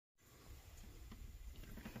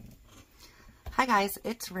Hi guys,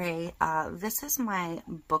 it's Ray. This is my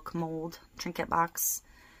book mold trinket box.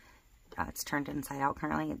 It's turned inside out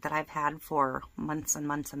currently, that I've had for months and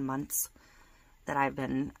months and months. I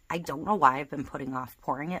don't know why I've been putting off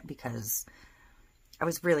pouring it, because I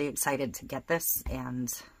was really excited to get this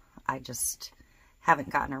and I just haven't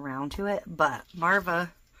gotten around to it. But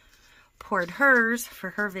Marva poured hers for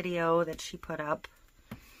her video that she put up,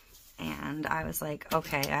 and I was like,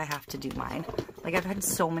 okay, I have to do mine. Like, I've had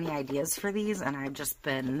so many ideas for these and I've just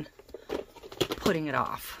been putting it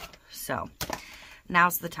off. So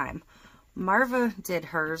now's the time. Marva did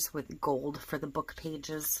hers with gold for the book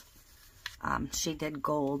pages. She did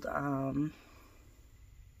gold,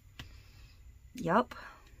 yup,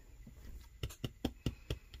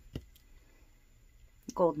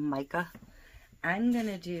 gold mica. I'm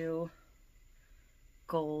gonna do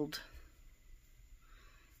gold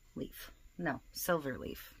leaf. No, silver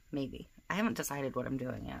leaf, maybe. I haven't decided what I'm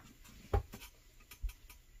doing yet.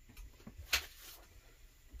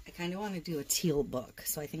 I kind of want to do a teal book,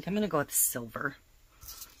 so I think I'm going to go with silver.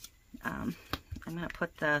 I'm going to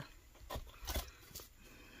put the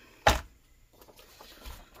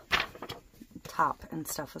top and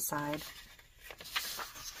stuff aside.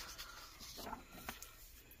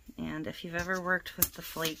 And if you've ever worked with the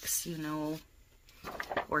flakes, you know,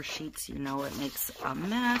 or sheets, you know it makes a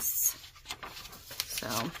mess. So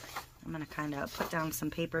I'm going to kind of put down some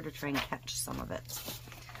paper to try and catch some of it.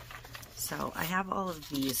 So I have all of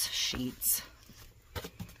these sheets.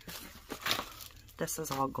 This is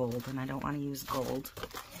all gold, and I don't want to use gold.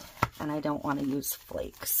 And I don't want to use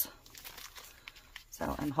flakes.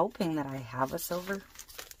 So I'm hoping that I have a silver.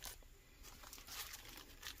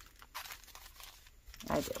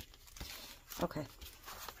 I do. Okay.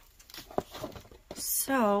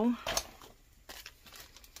 So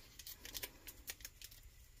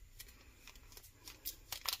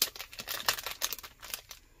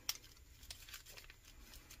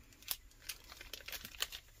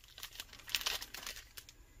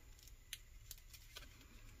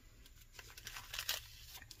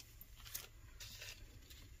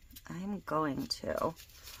I'm going to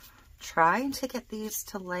try to get these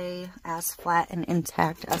to lay as flat and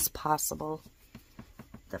intact as possible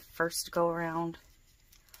the first go around.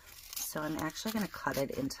 So I'm actually going to cut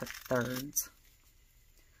it into thirds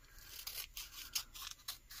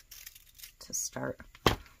to start.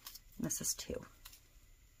 This is 2.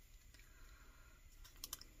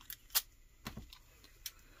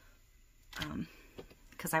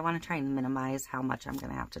 Because I want to try and minimize how much I'm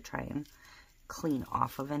going to have to try and clean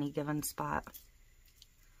off of any given spot.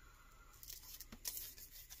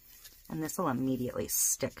 And this will immediately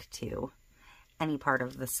stick to any part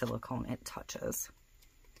of the silicone it touches.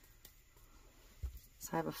 So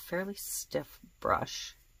I have a fairly stiff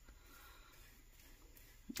brush.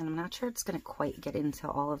 And I'm not sure it's going to quite get into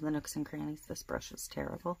all of the nooks and crannies. This brush is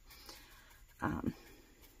terrible.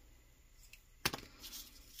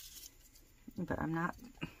 But I'm not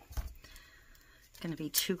going to be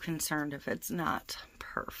too concerned if it's not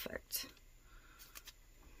perfect.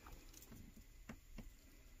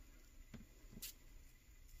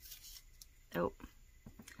 Oh,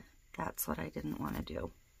 that's what I didn't want to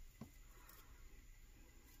do.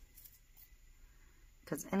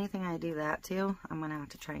 Because anything I do that to, I'm going to have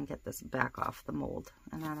to try and get this back off the mold.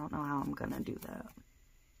 And I don't know how I'm going to do that.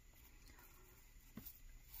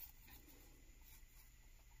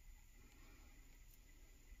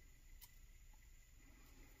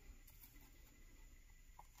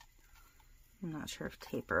 I'm not sure if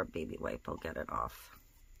tape or a baby wipe will get it off.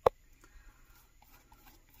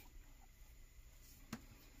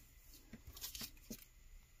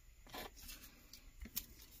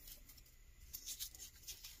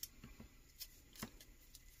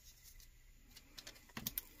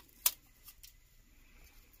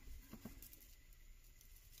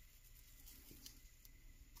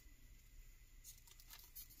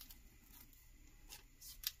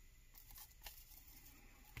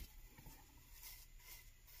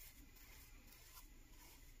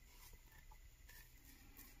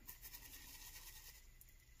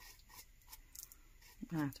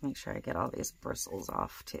 I have to make sure I get all these bristles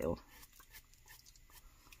off too.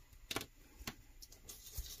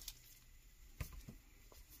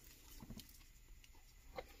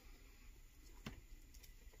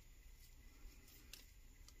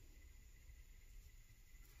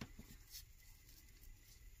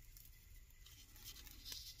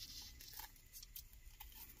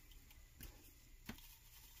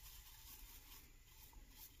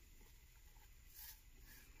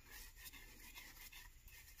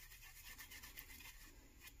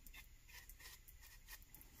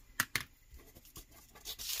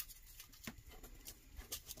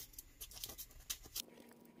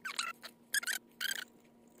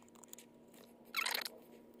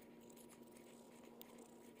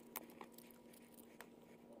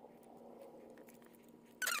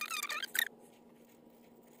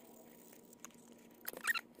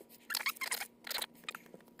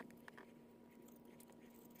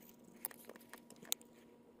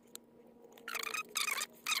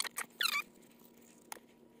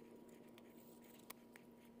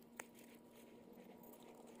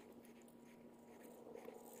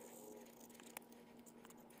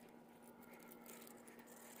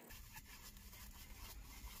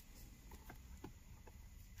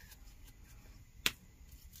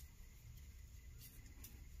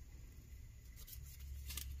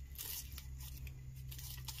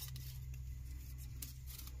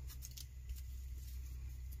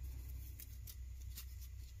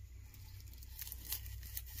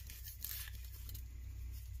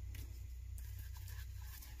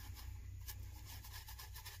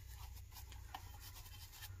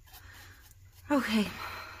 Okay,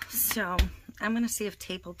 so I'm going to see if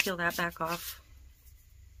tape will peel that back off.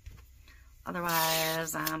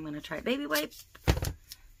 Otherwise, I'm going to try baby wipe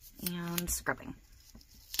and scrubbing.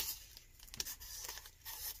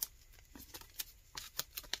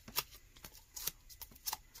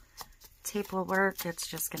 Tape will work, it's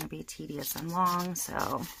just going to be tedious and long,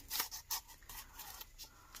 so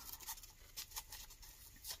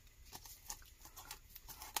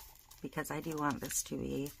because I do want this to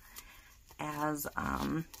be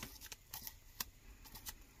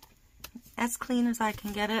as clean as I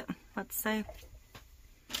can get it, let's say.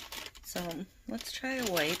 So let's try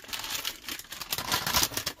a wipe.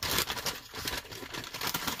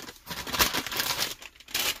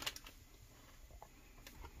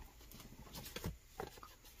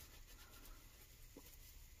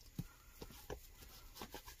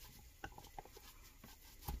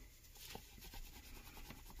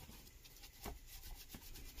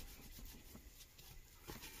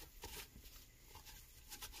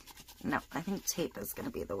 No, I think tape is going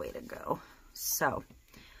to be the way to go. So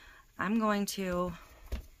I'm going to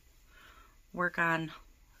work on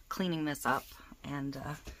cleaning this up, and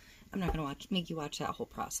I'm not going to make you watch that whole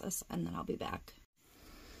process, and then I'll be back.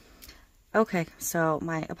 Okay, so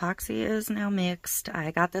my epoxy is now mixed.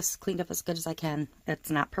 I got this cleaned up as good as I can. It's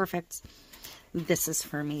not perfect. This is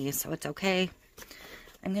for me, so it's okay.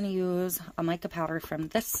 I'm going to use a mica powder from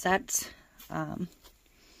this set.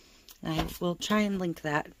 I will try and link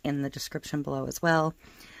that in the description below as well.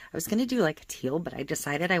 I was going to do like a teal, but I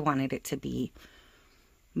decided I wanted it to be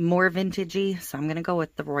more vintagey, so I'm going to go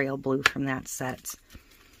with the royal blue from that set.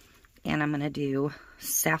 And I'm going to do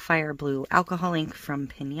sapphire blue alcohol ink from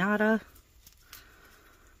Pinata.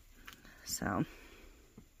 So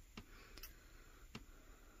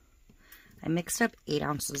I mixed up 8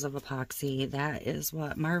 ounces of epoxy. That is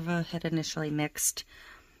what Marva had initially mixed.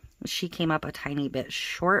 She came up a tiny bit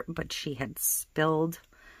short, but she had spilled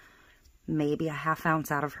maybe a ½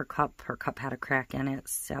 ounce out of her cup. Her cup had a crack in it,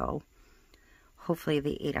 so hopefully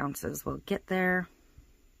the 8 ounces will get there.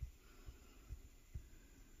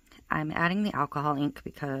 I'm adding the alcohol ink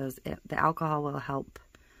because the alcohol will help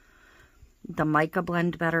the mica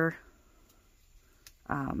blend better,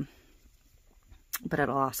 but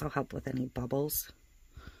it'll also help with any bubbles.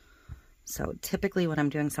 So typically when I'm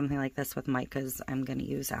doing something like this with micas, I'm going to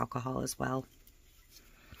use alcohol as well.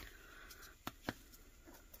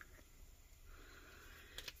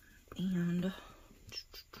 And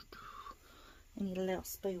I need a little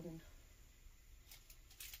spoon.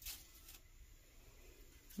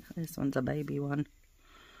 This one's a baby one.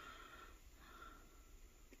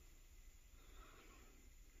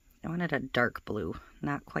 I wanted a dark blue,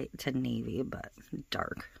 not quite to navy, but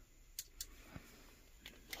dark.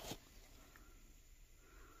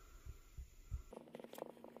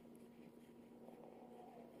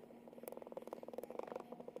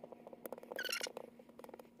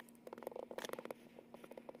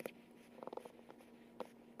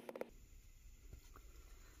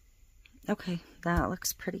 Okay, that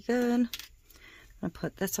looks pretty good. I'm gonna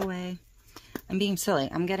put this away. I'm being silly.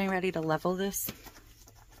 I'm getting ready to level this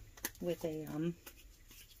with a,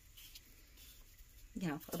 you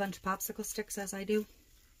know, a bunch of popsicle sticks as I do.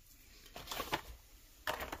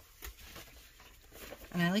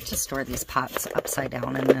 And I like to store these pots upside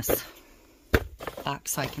down in this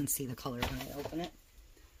box so I can see the color when I open it.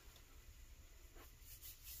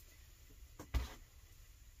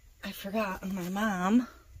 I forgot my mom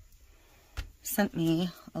sent me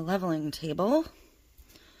a leveling table,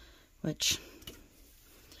 which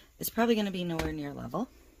is probably going to be nowhere near level.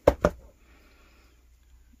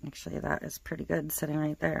 Actually, that is pretty good sitting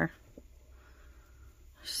right there.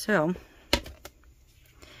 So,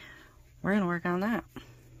 we're going to work on that.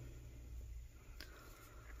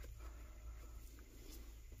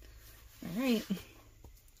 Alright,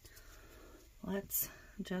 let's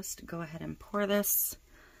just go ahead and pour this.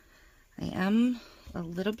 I am a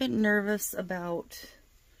little bit nervous about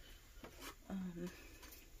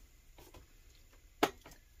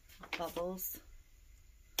bubbles.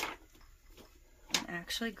 I'm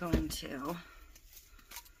actually going to,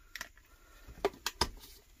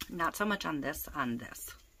 not so much on this, on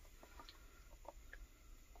this.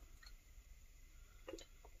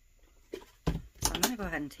 So I'm going to go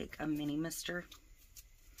ahead and take a mini mister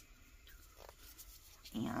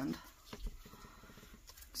and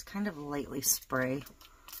just kind of lightly spray.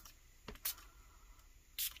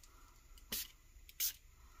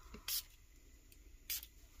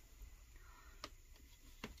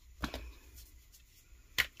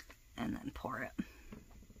 And then pour it.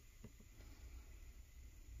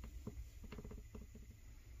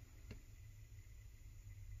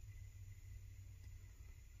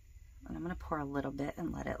 pour a little bit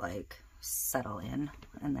and let it like settle in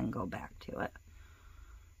and then go back to it.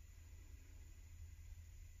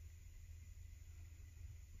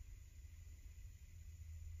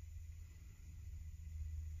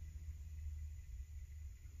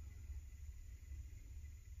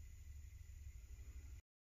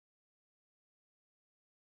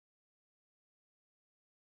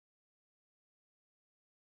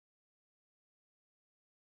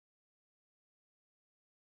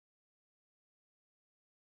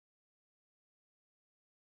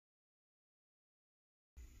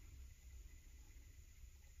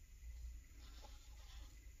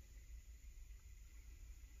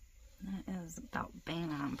 That is about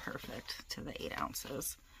bang on perfect to the 8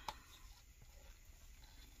 ounces.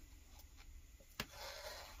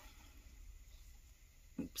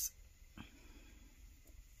 Oops.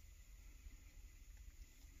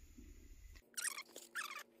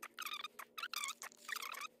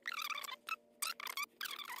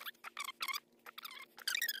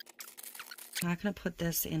 I'm not going to put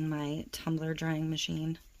this in my tumbler drying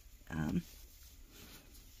machine.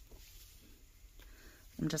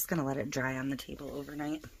 I'm just going to let it dry on the table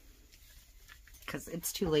overnight because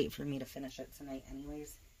it's too late for me to finish it tonight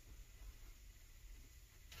anyways.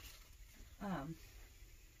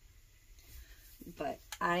 But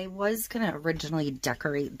I was going to originally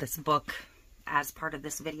decorate this book as part of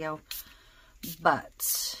this video,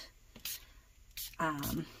 but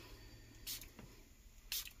I'm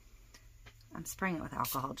spraying it with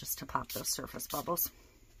alcohol just to pop those surface bubbles.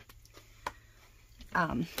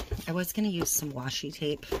 I was going to use some washi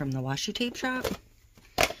tape from the washi tape shop,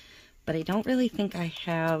 but I don't really think I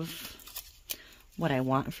have what I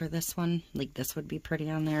want for this one. Like, this would be pretty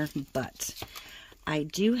on there, but I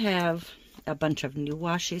do have a bunch of new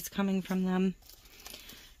washies coming from them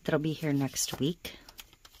that'll be here next week.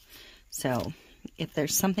 So if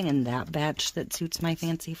there's something in that batch that suits my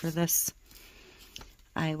fancy for this,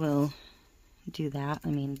 I will do that. I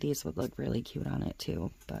mean, these would look really cute on it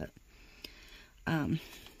too, but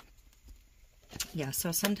yeah,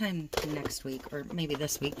 so sometime next week, or maybe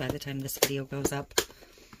this week by the time this video goes up,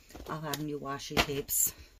 I'll have new washi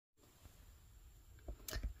tapes.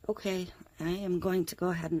 Okay, I am going to go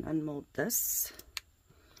ahead and unmold this,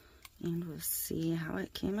 and we'll see how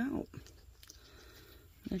it came out.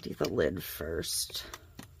 I'm going to do the lid first.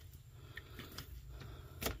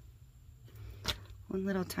 One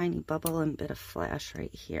little tiny bubble and bit of flash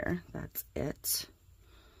right here. That's it.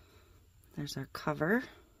 There's our cover.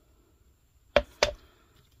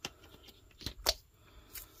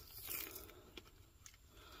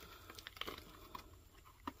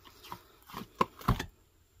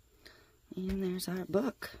 And there's our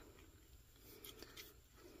book.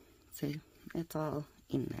 See, it's all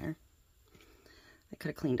in there. I could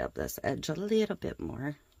have cleaned up this edge a little bit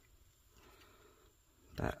more,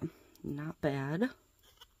 but not bad.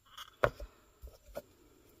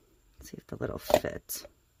 Let's see if the little fits.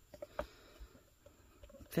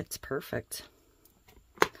 Fits perfect.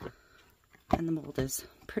 And the mold is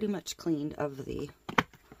pretty much cleaned of the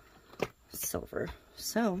silver.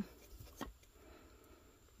 So,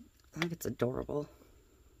 I think it's adorable.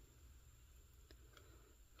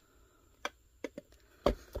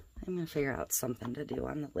 I'm going to figure out something to do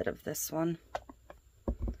on the lid of this one.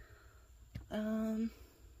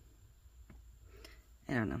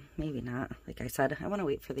 I don't know, maybe not. Like I said, I want to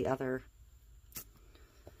wait for the other,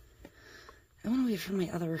 I want to wait for my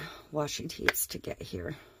other washi tapes to get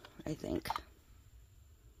here, I think.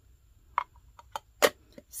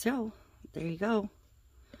 So, there you go.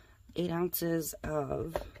 8 ounces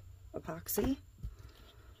of epoxy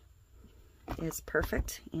is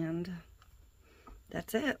perfect, and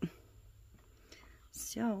that's it.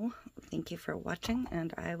 So, thank you for watching,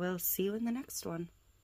 and I will see you in the next one.